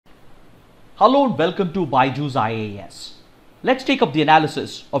Hello and welcome to BYJU'S IAS. Let's take up the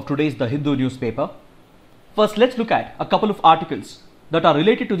analysis of today's The Hindu newspaper. First, let's look at a couple of articles that are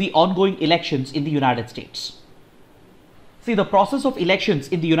related to the ongoing elections in the United States. See, the process of elections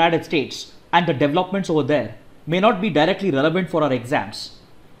in the United States and the developments over there may not be directly relevant for our exams.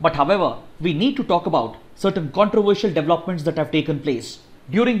 But however, we need to talk about certain controversial developments that have taken place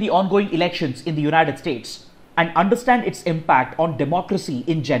during the ongoing elections in the United States and understand its impact on democracy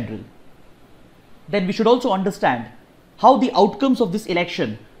in general. Then we should also understand how the outcomes of this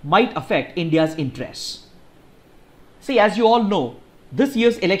election might affect India's interests. See, as you all know, this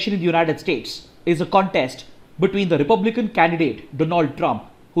year's election in the United States is a contest between the Republican candidate Donald Trump,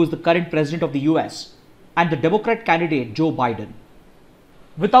 who is the current president of the US, and the Democrat candidate Joe Biden.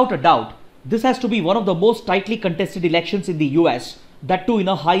 Without a doubt, this has to be one of the most tightly contested elections in the US, that too in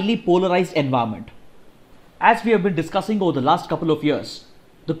a highly polarized environment. As we have been discussing over the last couple of years,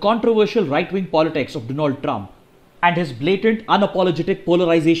 the controversial right-wing politics of Donald Trump and his blatant, unapologetic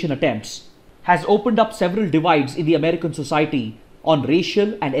polarization attempts has opened up several divides in the American society on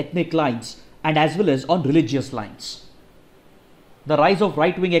racial and ethnic lines and as well as on religious lines. The rise of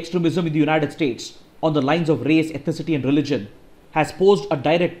right-wing extremism in the United States on the lines of race, ethnicity and religion has posed a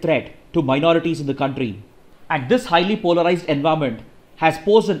direct threat to minorities in the country, and this highly polarized environment has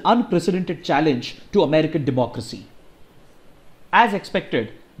posed an unprecedented challenge to American democracy. As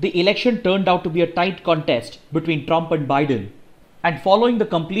expected, the election turned out to be a tight contest between Trump and Biden, and following the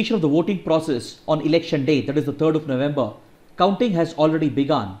completion of the voting process on election day, that is the 3rd of November, counting has already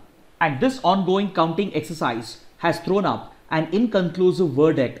begun, and this ongoing counting exercise has thrown up an inconclusive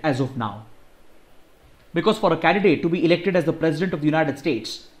verdict as of now. Because for a candidate to be elected as the President of the United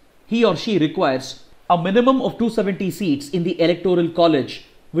States, he or she requires a minimum of 270 seats in the Electoral College,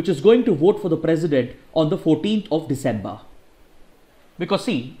 which is going to vote for the President on the 14th of December. Because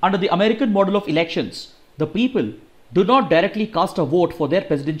see, under the American model of elections, the people do not directly cast a vote for their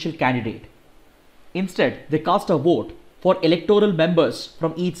presidential candidate. Instead, they cast a vote for electoral members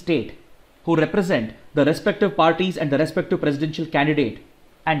from each state who represent the respective parties and the respective presidential candidate.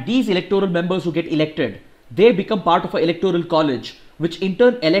 And these electoral members who get elected, they become part of an electoral college, which in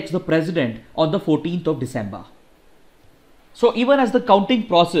turn elects the president on the 14th of December. So even as the counting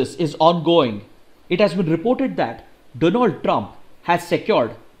process is ongoing, it has been reported that Donald Trump has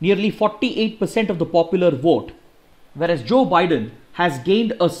secured nearly 48% of the popular vote, whereas Joe Biden has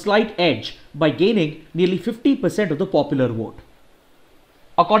gained a slight edge by gaining nearly 50% of the popular vote.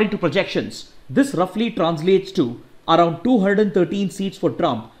 According to projections, this roughly translates to around 213 seats for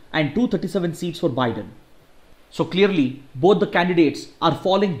Trump and 237 seats for Biden. So clearly, both the candidates are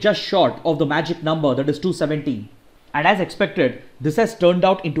falling just short of the magic number, that is 270. And as expected, this has turned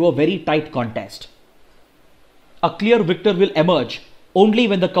out into a very tight contest. A clear victor will emerge only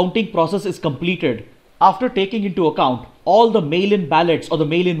when the counting process is completed, after taking into account all the mail-in ballots or the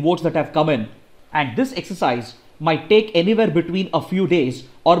mail-in votes that have come in. And this exercise might take anywhere between a few days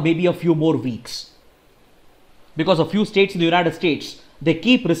or maybe a few more weeks. Because a few states in the United States, they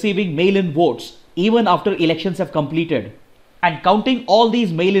keep receiving mail-in votes even after elections have completed. And counting all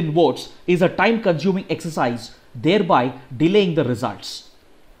these mail-in votes is a time-consuming exercise, thereby delaying the results.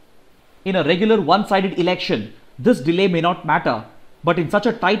 In a regular one-sided election, this delay may not matter, but in such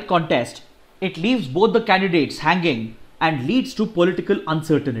a tight contest, it leaves both the candidates hanging and leads to political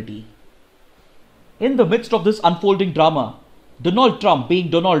uncertainty. In the midst of this unfolding drama, Donald Trump, being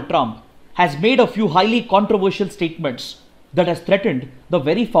Donald Trump, has made a few highly controversial statements that has threatened the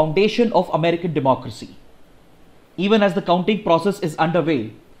very foundation of American democracy. Even as the counting process is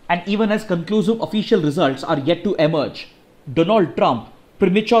underway, and even as conclusive official results are yet to emerge, Donald Trump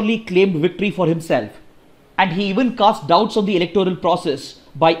prematurely claimed victory for himself, and he even cast doubts on the electoral process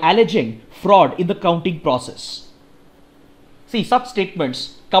by alleging fraud in the counting process. See, such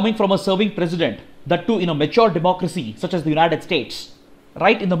statements coming from a serving president, that too in a mature democracy such as the United States,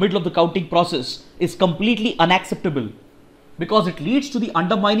 right in the middle of the counting process, is completely unacceptable, because it leads to the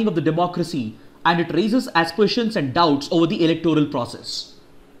undermining of the democracy and it raises aspersions and doubts over the electoral process.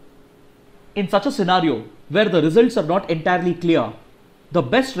 In such a scenario where the results are not entirely clear, the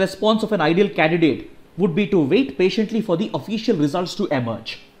best response of an ideal candidate would be to wait patiently for the official results to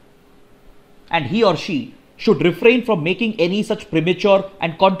emerge. And he or she should refrain from making any such premature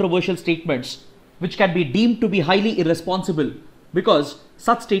and controversial statements, which can be deemed to be highly irresponsible, because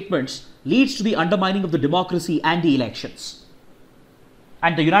such statements leads to the undermining of the democracy and the elections.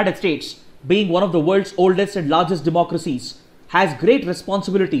 And the United States, being one of the world's oldest and largest democracies, has great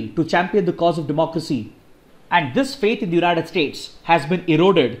responsibility to champion the cause of democracy. And this faith in the United States has been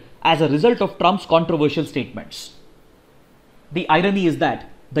eroded as a result of Trump's controversial statements. The irony is that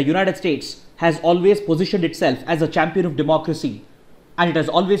the United States has always positioned itself as a champion of democracy, and it has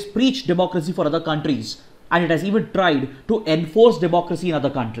always preached democracy for other countries, and it has even tried to enforce democracy in other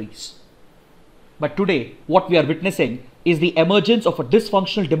countries. But today, what we are witnessing is the emergence of a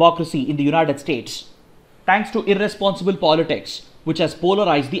dysfunctional democracy in the United States, thanks to irresponsible politics which has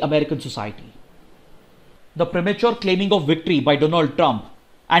polarized the American society. The premature claiming of victory by Donald Trump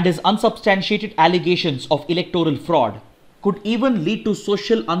and his unsubstantiated allegations of electoral fraud could even lead to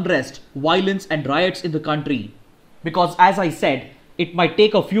social unrest, violence and riots in the country, because as I said, it might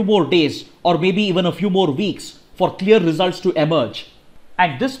take a few more days or maybe even a few more weeks for clear results to emerge.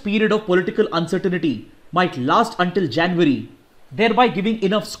 And this period of political uncertainty might last until January, thereby giving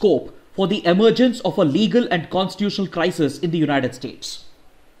enough scope for the emergence of a legal and constitutional crisis in the United States.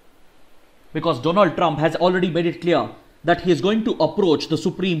 Because Donald Trump has already made it clear that he is going to approach the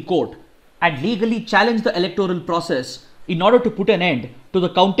Supreme Court and legally challenge the electoral process in order to put an end to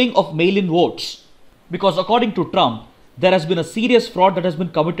the counting of mail-in votes. Because according to Trump, there has been a serious fraud that has been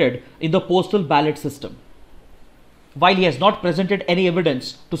committed in the postal ballot system. While he has not presented any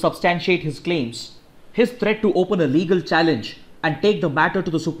evidence to substantiate his claims, his threat to open a legal challenge and take the matter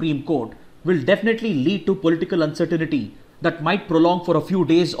to the Supreme Court will definitely lead to political uncertainty that might prolong for a few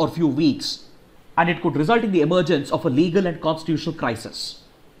days or few weeks, and it could result in the emergence of a legal and constitutional crisis.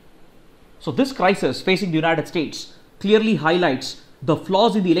 So this crisis facing the United States clearly highlights the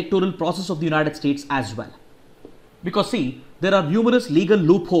flaws in the electoral process of the United States as well. Because see, there are numerous legal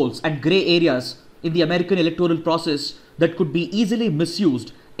loopholes and grey areas in the American electoral process that could be easily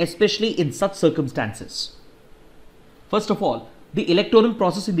misused, especially in such circumstances. First of all, the electoral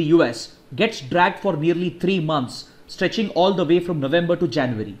process in the US gets dragged for nearly 3 months, stretching all the way from November to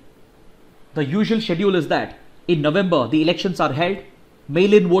January. The usual schedule is that in November the elections are held,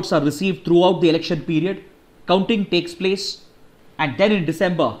 mail-in votes are received throughout the election period, counting takes place, and then in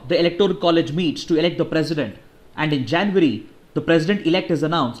December the Electoral College meets to elect the president, and in January the president-elect is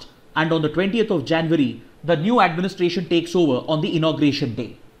announced, and on the 20th of January the new administration takes over on the inauguration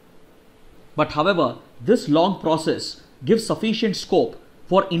day. But however, this long process gives sufficient scope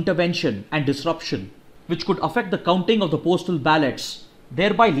for intervention and disruption, which could affect the counting of the postal ballots,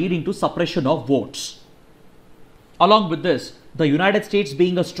 thereby leading to suppression of votes. Along with this, the United States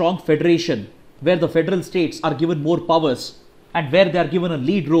being a strong federation, where the federal states are given more powers and where they are given a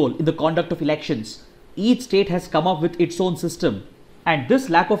lead role in the conduct of elections, each state has come up with its own system, and this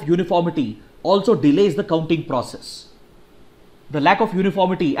lack of uniformity also delays the counting process. The lack of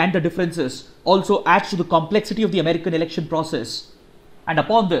uniformity and the differences also adds to the complexity of the American election process, and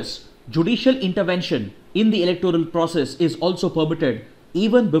upon this, judicial intervention in the electoral process is also permitted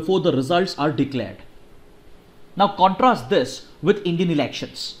even before the results are declared. Now contrast this with Indian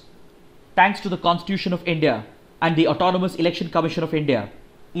elections. Thanks to the Constitution of India and the Autonomous Election Commission of India,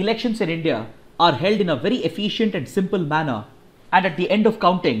 elections in India are held in a very efficient and simple manner, and at the end of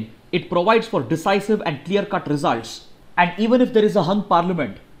counting, it provides for decisive and clear-cut results. And even if there is a hung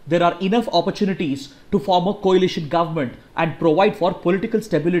parliament, there are enough opportunities to form a coalition government and provide for political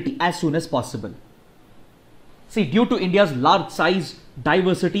stability as soon as possible. See, due to India's large size,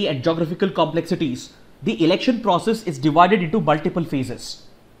 diversity and geographical complexities, the election process is divided into multiple phases.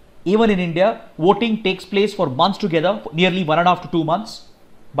 Even in India, voting takes place for months together, nearly 1.5 to 2 months.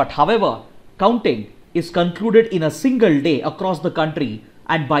 But however, counting is concluded in a single day across the country,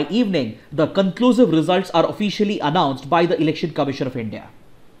 and by evening, the conclusive results are officially announced by the Election Commission of India.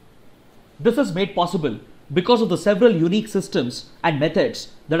 This is made possible because of the several unique systems and methods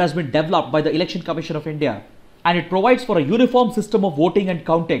that has been developed by the Election Commission of India, and it provides for a uniform system of voting and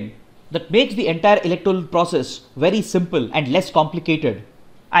counting that makes the entire electoral process very simple and less complicated,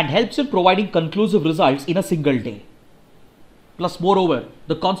 and helps in providing conclusive results in a single day. Plus, moreover,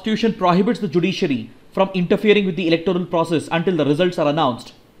 the Constitution prohibits the judiciary from interfering with the electoral process until the results are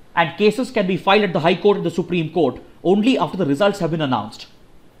announced, and cases can be filed at the High Court and the Supreme Court only after the results have been announced.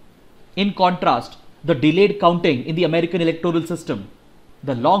 In contrast, the delayed counting in the American electoral system,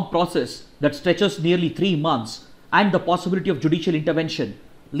 the long process that stretches nearly 3 months, and the possibility of judicial intervention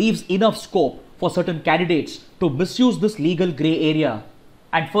leaves enough scope for certain candidates to misuse this legal grey area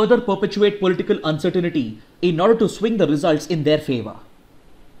and further perpetuate political uncertainty in order to swing the results in their favor.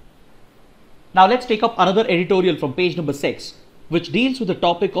 Now let's take up another editorial from page number 6, which deals with the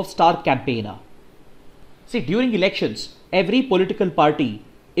topic of star campaigner. See, during elections, every political party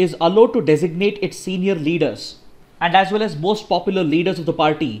is allowed to designate its senior leaders and as well as most popular leaders of the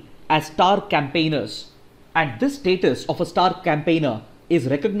party as star campaigners, and this status of a star campaigner is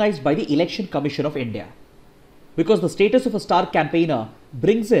recognized by the Election Commission of India, because the status of a star campaigner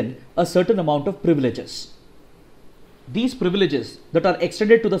brings in a certain amount of privileges. These privileges that are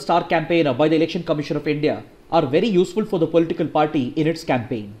extended to the star campaigner by the Election Commission of India are very useful for the political party in its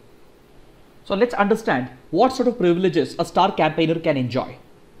campaign. So let's understand what sort of privileges a star campaigner can enjoy.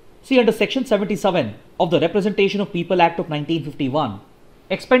 See, under Section 77 of the Representation of People Act of 1951,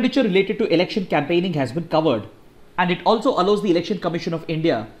 expenditure related to election campaigning has been covered, and it also allows the Election Commission of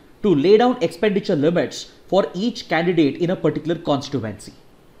India to lay down expenditure limits for each candidate in a particular constituency.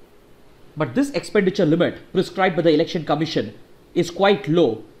 But this expenditure limit prescribed by the Election Commission is quite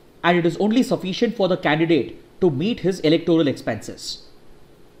low, and it is only sufficient for the candidate to meet his electoral expenses.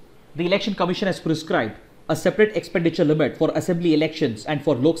 The Election Commission has prescribed a separate expenditure limit for assembly elections and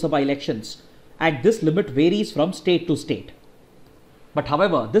for Lok Sabha elections, and this limit varies from state to state. But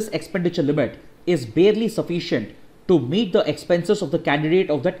however, this expenditure limit is barely sufficient to meet the expenses of the candidate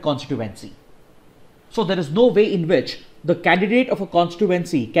of that constituency. So there is no way in which the candidate of a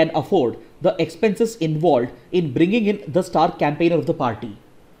constituency can afford the expenses involved in bringing in the star campaigner of the party,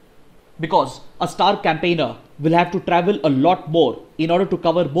 because a star campaigner will have to travel a lot more in order to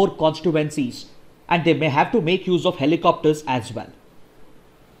cover more constituencies, and they may have to make use of helicopters as well.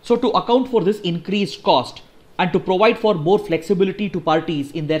 So to account for this increased cost and to provide for more flexibility to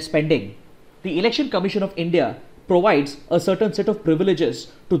parties in their spending, the Election Commission of India provides a certain set of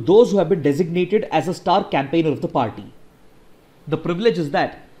privileges to those who have been designated as a star campaigner of the party. The privilege is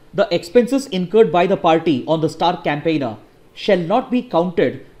that the expenses incurred by the party on the star campaigner shall not be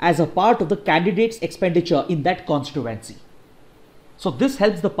counted as a part of the candidate's expenditure in that constituency. So this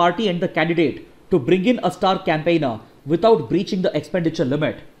helps the party and the candidate to bring in a star campaigner without breaching the expenditure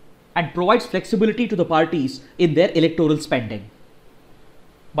limit, and provides flexibility to the parties in their electoral spending.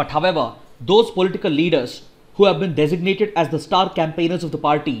 But however, those political leaders who have been designated as the star campaigners of the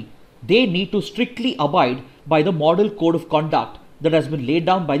party, they need to strictly abide by the model code of conduct that has been laid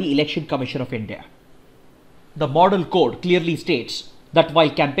down by the Election Commission of India. The model code clearly states that while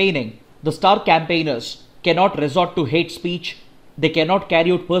campaigning, the star campaigners cannot resort to hate speech, they cannot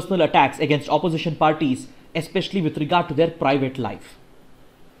carry out personal attacks against opposition parties, especially with regard to their private life.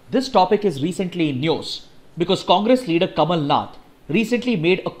 This topic is recently in news because Congress leader Kamal Nath recently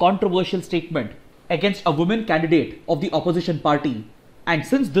made a controversial statement against a woman candidate of the opposition party, and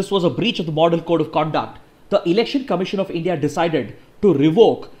since this was a breach of the model code of conduct, the Election Commission of India decided to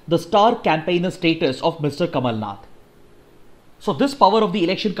revoke the star campaigner status of Mr. Kamal Nath. So this power of the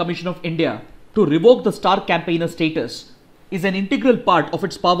Election Commission of India to revoke the star campaigner status is an integral part of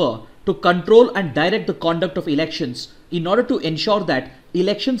its power to control and direct the conduct of elections in order to ensure that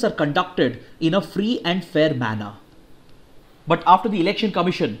elections are conducted in a free and fair manner. But after the Election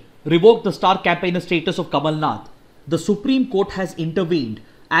Commission revoked the star campaigner status of Kamal Nath, the Supreme Court has intervened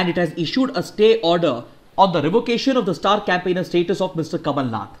and it has issued a stay order on the revocation of the star campaigner status of Mr. Kamal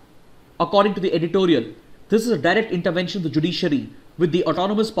Nath. According to the editorial, this is a direct intervention of the judiciary with the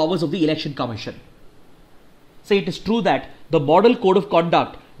autonomous powers of the Election Commission. So it is true that the model code of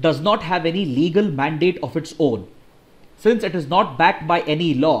conduct does not have any legal mandate of its own. Since it is not backed by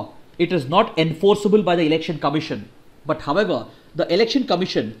any law, it is not enforceable by the Election Commission. But however, the Election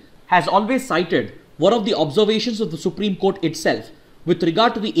Commission has always cited one of the observations of the Supreme Court itself with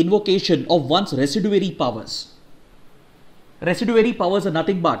regard to the invocation of one's residuary powers. Residuary powers are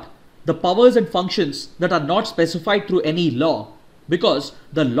nothing but the powers and functions that are not specified through any law, because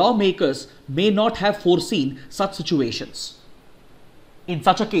the lawmakers may not have foreseen such situations. In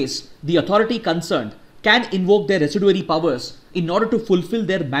such a case, the authority concerned can invoke their residuary powers in order to fulfill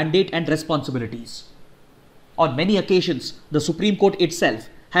their mandate and responsibilities. On many occasions, the Supreme Court itself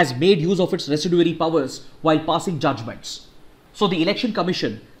has made use of its residuary powers while passing judgments. So the Election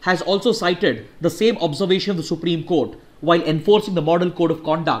Commission has also cited the same observation of the Supreme Court while enforcing the model code of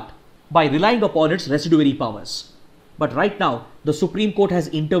conduct by relying upon its residuary powers. But right now, the Supreme Court has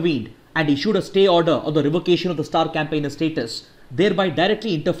intervened and issued a stay order on the revocation of the star campaigner status, thereby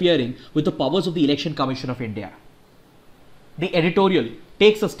directly interfering with the powers of the Election Commission of India. The editorial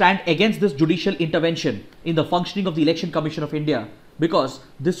takes a stand against this judicial intervention in the functioning of the Election Commission of India because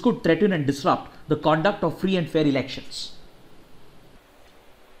this could threaten and disrupt the conduct of free and fair elections.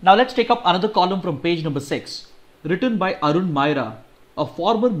 Now let's take up another column from page number 6, written by Arun Maira, a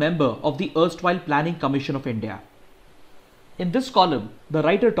former member of the erstwhile Planning Commission of India. In this column, the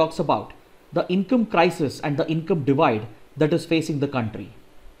writer talks about the income crisis and the income divide that is facing the country.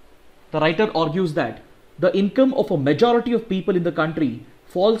 The writer argues that the income of a majority of people in the country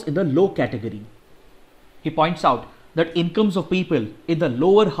falls in the low category. He points out that incomes of people in the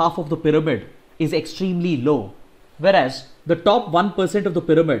lower half of the pyramid is extremely low, whereas the top 1% of the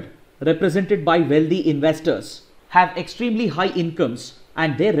pyramid, represented by wealthy investors, have extremely high incomes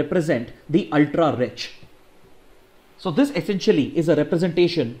and they represent the ultra rich. So this essentially is a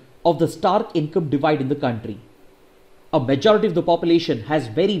representation of the stark income divide in the country. A majority of the population has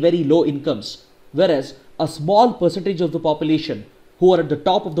very, very low incomes, whereas a small percentage of the population who are at the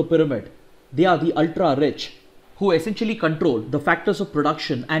top of the pyramid, they are the ultra rich, who essentially control the factors of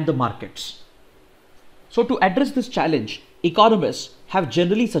production and the markets. So to address this challenge, economists have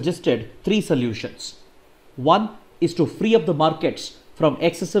generally suggested three solutions. One is to free up the markets from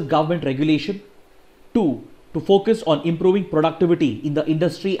excessive government regulation. Two, to focus on improving productivity in the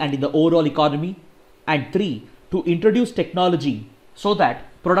industry and in the overall economy. And three, to introduce technology so that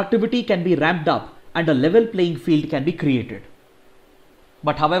productivity can be ramped up and a level playing field can be created.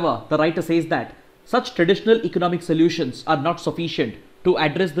 But however, the writer says that such traditional economic solutions are not sufficient to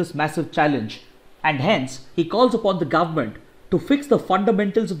address this massive challenge, and hence he calls upon the government to fix the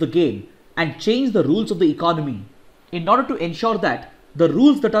fundamentals of the game and change the rules of the economy in order to ensure that the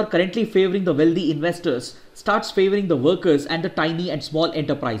rules that are currently favoring the wealthy investors starts favoring the workers and the tiny and small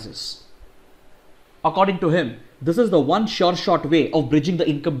enterprises. According to him, this is the one sure shot way of bridging the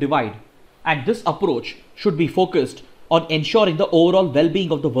income divide, and this approach should be focused on ensuring the overall well-being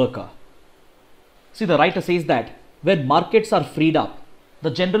of the worker. See, the writer says that when markets are freed up,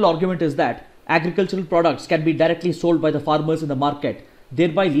 the general argument is that agricultural products can be directly sold by the farmers in the market,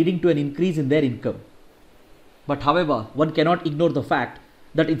 thereby leading to an increase in their income. But however, one cannot ignore the fact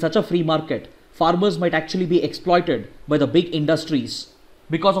that in such a free market, farmers might actually be exploited by the big industries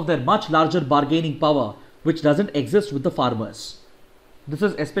because of their much larger bargaining power, which doesn't exist with the farmers. This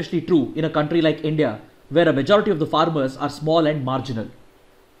is especially true in a country like India, where a majority of the farmers are small and marginal.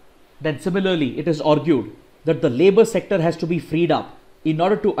 Then similarly, it is argued that the labor sector has to be freed up in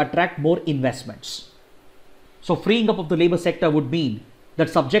order to attract more investments. So freeing up of the labor sector would mean that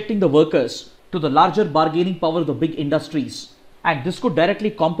subjecting the workers to the larger bargaining power of the big industries, and this could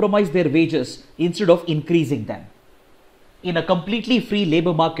directly compromise their wages instead of increasing them. In a completely free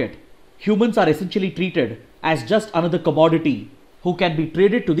labor market, humans are essentially treated as just another commodity who can be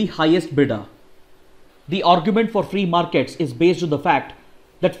traded to the highest bidder. The argument for free markets is based on the fact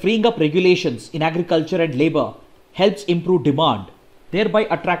that freeing up regulations in agriculture and labor helps improve demand, thereby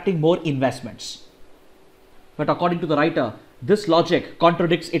attracting more investments. But according to the writer, this logic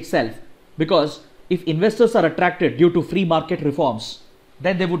contradicts itself, because if investors are attracted due to free market reforms,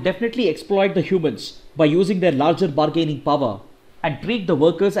 then they would definitely exploit the humans by using their larger bargaining power and treat the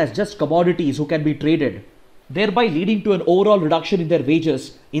workers as just commodities who can be traded, thereby leading to an overall reduction in their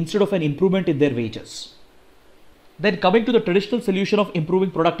wages instead of an improvement in their wages. Then coming to the traditional solution of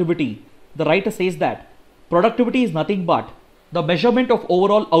improving productivity, the writer says that productivity is nothing but the measurement of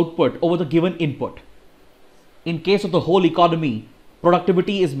overall output over the given input. In case of the whole economy,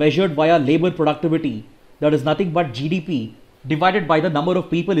 productivity is measured via labor productivity, that is nothing but GDP divided by the number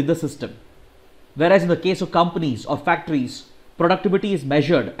of people in the system. Whereas in the case of companies or factories, productivity is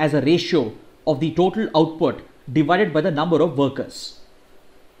measured as a ratio of the total output divided by the number of workers.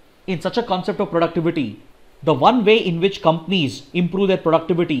 In such a concept of productivity, the one way in which companies improve their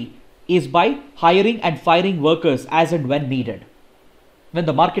productivity is by hiring and firing workers as and when needed. When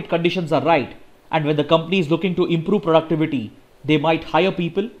the market conditions are right and when the company is looking to improve productivity, they might hire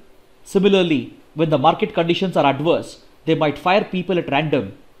people. Similarly, when the market conditions are adverse, they might fire people at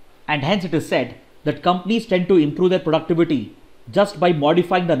random, and hence it is said that companies tend to improve their productivity just by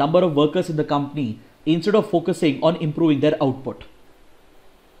modifying the number of workers in the company instead of focusing on improving their output.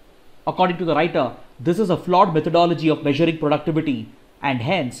 According to the writer, this is a flawed methodology of measuring productivity, and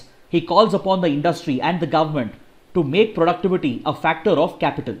hence he calls upon the industry and the government to make productivity a factor of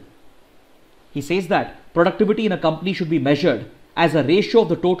capital. He says that productivity in a company should be measured as a ratio of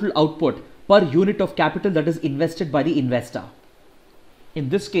the total output per unit of capital that is invested by the investor. In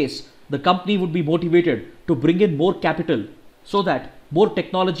this case, the company would be motivated to bring in more capital so that more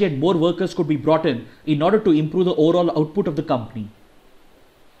technology and more workers could be brought in order to improve the overall output of the company.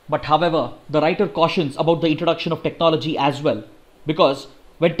 But however, the writer cautions about the introduction of technology as well, because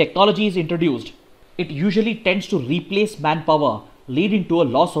when technology is introduced, it usually tends to replace manpower, leading to a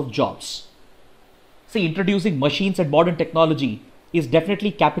loss of jobs. See, introducing machines and modern technology is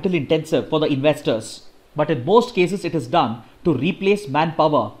definitely capital intensive for the investors, but in most cases it is done to replace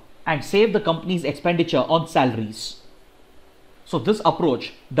manpower and save the company's expenditure on salaries. So this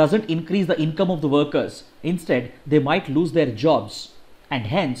approach doesn't increase the income of the workers. Instead, they might lose their jobs, and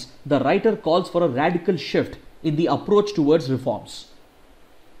hence the writer calls for a radical shift in the approach towards reforms.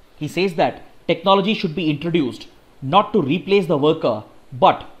 He says that technology should be introduced not to replace the worker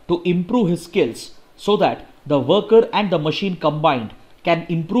but to improve his skills, so that the worker and the machine combined can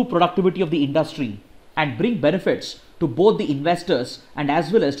improve productivity of the industry and bring benefits to both the investors and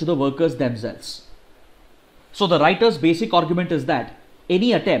as well as to the workers themselves. So the writer's basic argument is that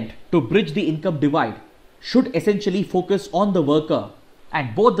any attempt to bridge the income divide should essentially focus on the worker,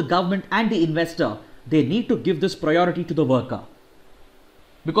 and both the government and the investor, they need to give this priority to the worker.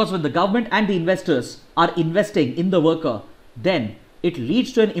 Because when the government and the investors are investing in the worker, then it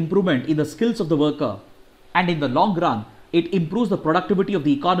leads to an improvement in the skills of the worker, and in the long run, it improves the productivity of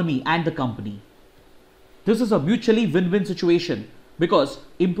the economy and the company. This is a mutually win-win situation because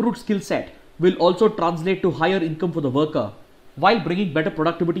improved skill set will also translate to higher income for the worker while bringing better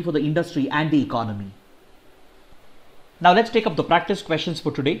productivity for the industry and the economy. Now let's take up the practice questions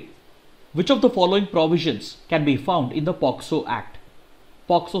for today. Which of the following provisions can be found in the POCSO Act?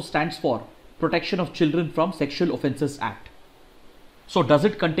 POCSO stands for Protection of Children from Sexual Offences Act. So does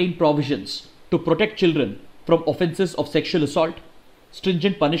it contain provisions to protect children from offences of sexual assault,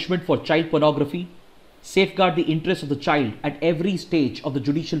 stringent punishment for child pornography, safeguard the interests of the child at every stage of the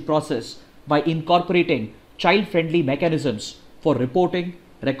judicial process by incorporating child-friendly mechanisms for reporting,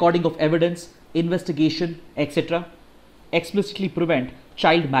 recording of evidence, investigation, etc., explicitly prevent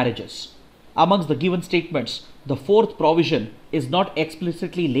child marriages? Amongst the given statements, the fourth provision is not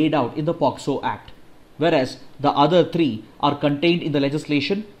explicitly laid out in the POCSO Act, whereas the other three are contained in the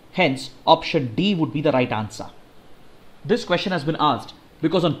legislation. Hence, option D would be the right answer. This question has been asked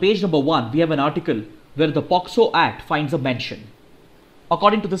because on page number 1, we have an article where the POCSO Act finds a mention.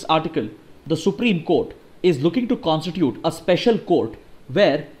 According to this article, the Supreme Court is looking to constitute a special court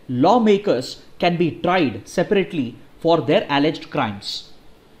where lawmakers can be tried separately for their alleged crimes.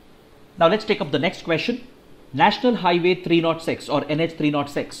 Now let's take up the next question. National Highway 306 or NH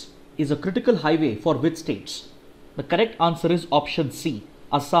 306 is a critical highway for which states? The correct answer is option C,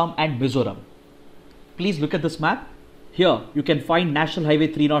 Assam and Mizoram. Please look at this map. Here you can find National Highway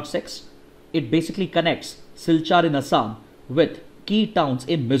 306. It basically connects Silchar in Assam with key towns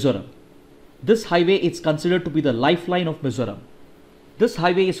in Mizoram. This highway is considered to be the lifeline of Mizoram. This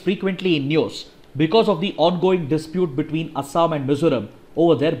highway is frequently in news because of the ongoing dispute between Assam and Mizoram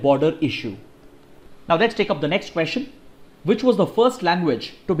over their border issue. Now let's take up the next question. Which was the first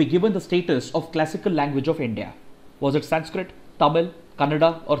language to be given the status of classical language of India? Was it Sanskrit, Tamil,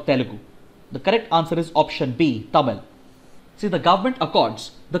 Kannada or Telugu? The correct answer is option B, Tamil. See, the government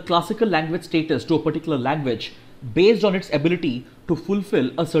accords the classical language status to a particular language based on its ability to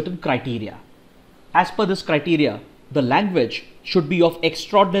fulfill a certain criteria. As per this criteria, the language should be of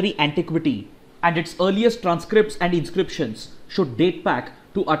extraordinary antiquity and its earliest transcripts and inscriptions should date back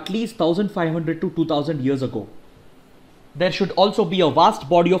to at least 1500 to 2000 years ago. There should also be a vast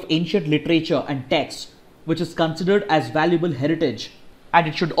body of ancient literature and texts which is considered as valuable heritage, and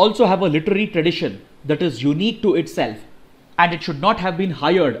it should also have a literary tradition that is unique to itself, and it should not have been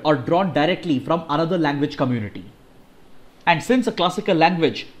hired or drawn directly from another language community. And since a classical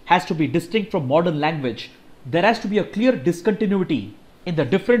language has to be distinct from modern language, there has to be a clear discontinuity in the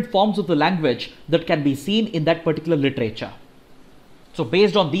different forms of the language that can be seen in that particular literature. So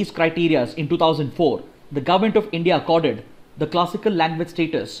based on these criteria, in 2004, the Government of India accorded the classical language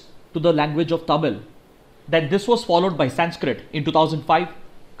status to the language of Tamil. Then this was followed by Sanskrit in 2005,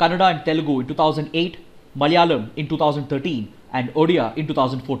 Kannada and Telugu in 2008, Malayalam in 2013 and Odia in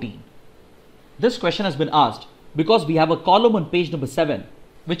 2014. This question has been asked because we have a column on page number 7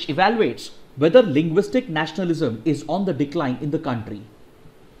 which evaluates whether linguistic nationalism is on the decline in the country.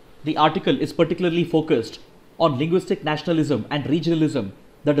 The article is particularly focused on linguistic nationalism and regionalism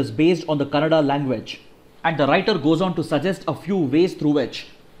that is based on the Kannada language, and the writer goes on to suggest a few ways through which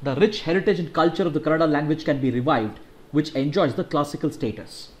the rich heritage and culture of the Kannada language can be revived, which enjoys the classical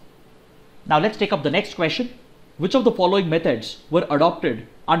status. Now let's take up the next question. Which of the following methods were adopted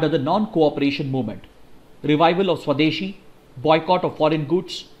under the non-cooperation movement? Revival of Swadeshi, boycott of foreign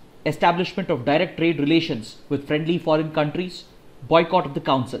goods, establishment of direct trade relations with friendly foreign countries, boycott of the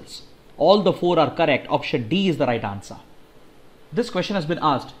councils. All the four are correct. Option D is the right answer. This question has been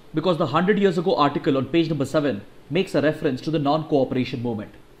asked because the 100 years ago article on page number 7 makes a reference to the non-cooperation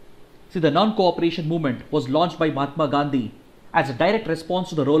movement. See, the non-cooperation movement was launched by Mahatma Gandhi as a direct response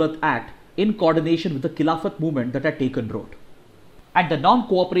to the Rowlatt Act in coordination with the Khilafat movement that had taken root. And the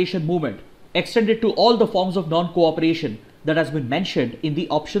non-cooperation movement extended to all the forms of non-cooperation that has been mentioned in the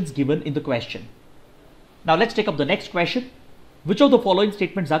options given in the question. Now let's take up the next question. Which of the following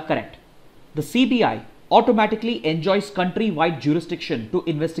statements are correct? The CBI automatically enjoys country-wide jurisdiction to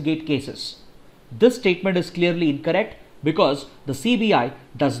investigate cases. This statement is clearly incorrect because the CBI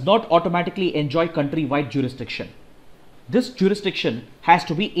does not automatically enjoy country-wide jurisdiction. This jurisdiction has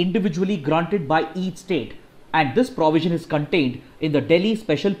to be individually granted by each state, and this provision is contained in the Delhi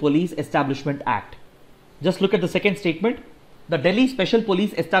Special Police Establishment Act. Just look at the second statement. The Delhi Special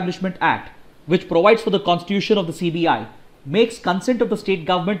Police Establishment Act which provides for the constitution of the CBI, makes consent of the state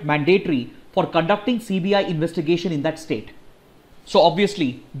government mandatory for conducting CBI investigation in that state. So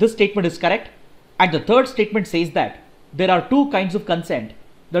obviously this statement is correct. And the third statement says that there are two kinds of consent,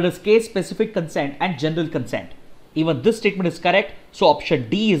 that is case specific consent and general consent. Even this statement is correct, so option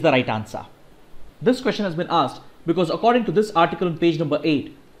D is the right answer. This question has been asked because according to this article on page number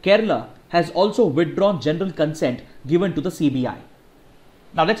 8, Kerala has also withdrawn general consent given to the CBI.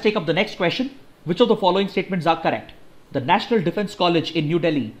 Now let's take up the next question. Which of the following statements are correct? The National Defence College in New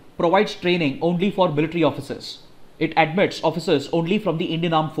Delhi provides training only for military officers. It admits officers only from the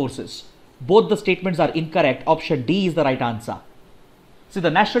Indian Armed Forces. Both the statements are incorrect. Option D is the right answer. See,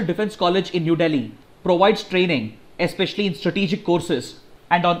 the National Defence College in New Delhi provides training, especially in strategic courses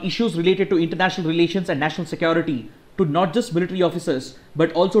and on issues related to international relations and national security, to not just military officers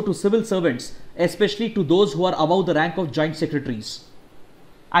but also to civil servants, especially to those who are above the rank of joint secretaries.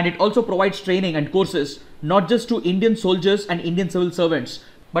 And it also provides training and courses not just to Indian soldiers and Indian civil servants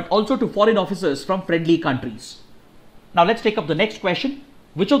but also to foreign officers from friendly countries. Now let's take up the next question.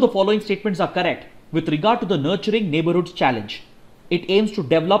 Which of the following statements are correct with regard to the Nurturing Neighborhoods Challenge? It aims to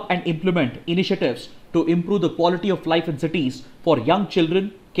develop and implement initiatives to improve the quality of life in cities for young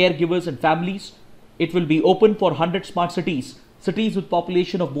children, caregivers and families. It will be open for 100 smart cities, cities with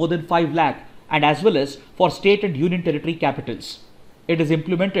population of more than 5 lakh, and as well as for state and union territory capitals. It is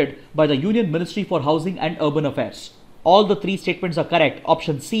implemented by the Union Ministry for Housing and Urban Affairs. All the three statements are correct.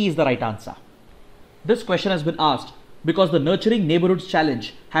 Option C is the right answer. This question has been asked because the Nurturing Neighborhoods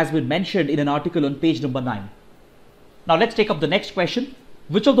Challenge has been mentioned in an article on page number 9. Now let's take up the next question.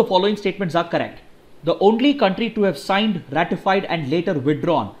 Which of the following statements are correct? The only country to have signed, ratified and later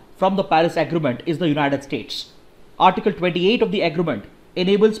withdrawn from the Paris Agreement is the United States. Article 28 of the agreement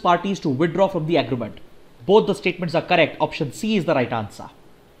enables parties to withdraw from the agreement. Both the statements are correct. Option C is the right answer.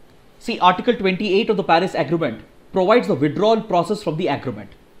 See, Article 28 of the Paris Agreement provides the withdrawal process from the agreement.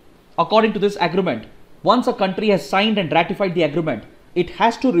 According to this agreement, once a country has signed and ratified the agreement, it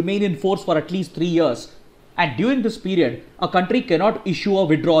has to remain in force for at least 3 years, and during this period, a country cannot issue a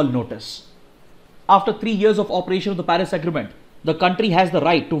withdrawal notice. After 3 years of operation of the Paris Agreement, the country has the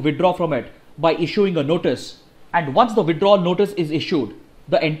right to withdraw from it by issuing a notice, and once the withdrawal notice is issued,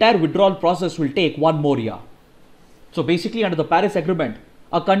 the entire withdrawal process will take 1 more year. So basically, under the Paris Agreement,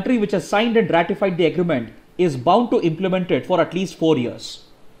 a country which has signed and ratified the agreement is bound to implement it for at least 4 years.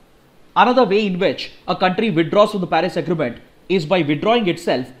 Another way in which a country withdraws from the Paris Agreement is by withdrawing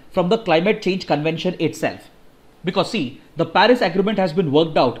itself from the Climate Change Convention itself. Because see, the Paris Agreement has been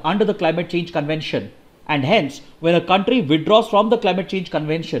worked out under the Climate Change Convention, and hence when a country withdraws from the Climate Change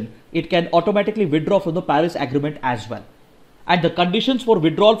Convention, it can automatically withdraw from the Paris Agreement as well. And the conditions for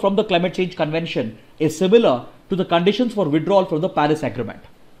withdrawal from the Climate Change Convention is similar to the conditions for withdrawal from the Paris Agreement.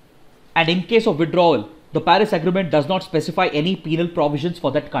 And in case of withdrawal, the Paris Agreement does not specify any penal provisions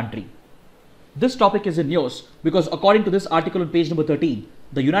for that country. This topic is in news because according to this article on page number 13,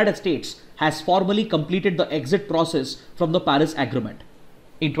 the United States has formally completed the exit process from the Paris Agreement.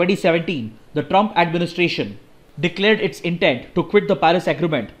 In 2017, the Trump administration declared its intent to quit the Paris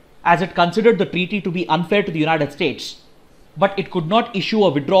Agreement as it considered the treaty to be unfair to the United States, but it could not issue a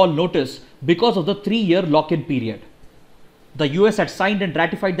withdrawal notice because of the 3-year lock-in period. The US had signed and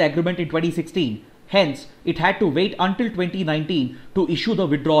ratified the agreement in 2016, hence it had to wait until 2019 to issue the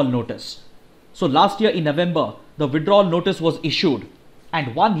withdrawal notice. So last year in November, the withdrawal notice was issued,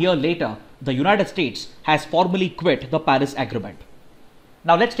 and 1 year later, the United States has formally quit the Paris Agreement.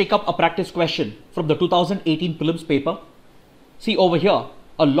 Now let's take up a practice question from the 2018 prelims paper. See over here,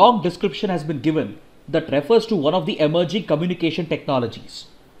 a long description has been given that refers to one of the emerging communication technologies.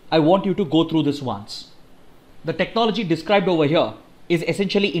 I want you to go through this once. The technology described over here is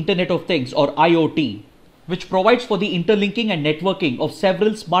essentially Internet of Things or IoT, which provides for the interlinking and networking of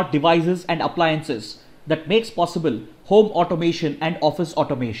several smart devices and appliances that makes possible home automation and office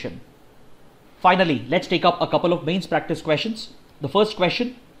automation. Finally, let's take up a couple of mains practice questions. The first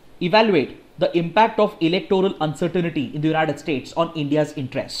question, evaluate the impact of electoral uncertainty in the United States on India's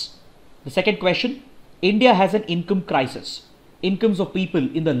interests. The second question, India has an income crisis. Incomes of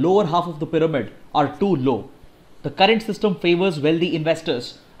people in the lower half of the pyramid are too low. The current system favors wealthy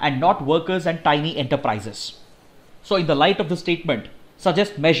investors and not workers and tiny enterprises. So in the light of the statement,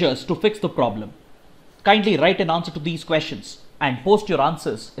 suggest measures to fix the problem. Kindly write an answer to these questions and post your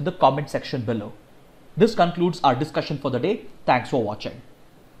answers in the comment section below. This concludes our discussion for the day. Thanks for watching.